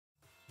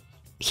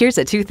Here's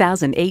a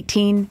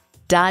 2018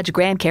 Dodge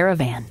Grand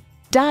Caravan.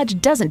 Dodge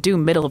doesn't do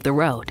middle of the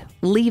road.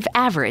 Leave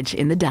average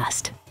in the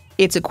dust.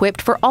 It's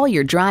equipped for all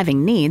your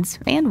driving needs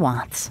and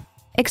wants.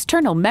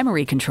 External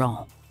memory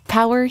control,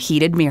 power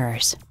heated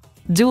mirrors,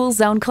 dual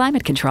zone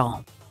climate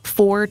control,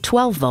 4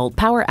 12-volt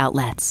power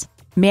outlets,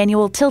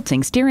 manual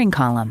tilting steering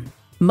column,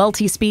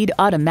 multi-speed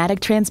automatic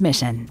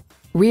transmission,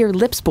 rear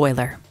lip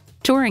spoiler,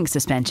 touring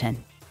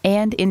suspension,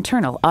 and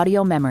internal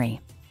audio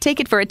memory. Take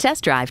it for a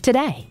test drive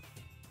today.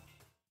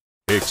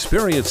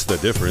 Experience the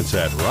difference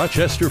at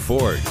Rochester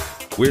Ford.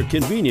 We're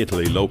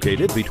conveniently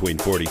located between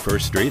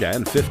 41st Street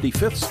and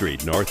 55th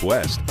Street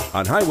Northwest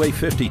on Highway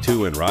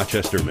 52 in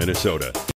Rochester, Minnesota.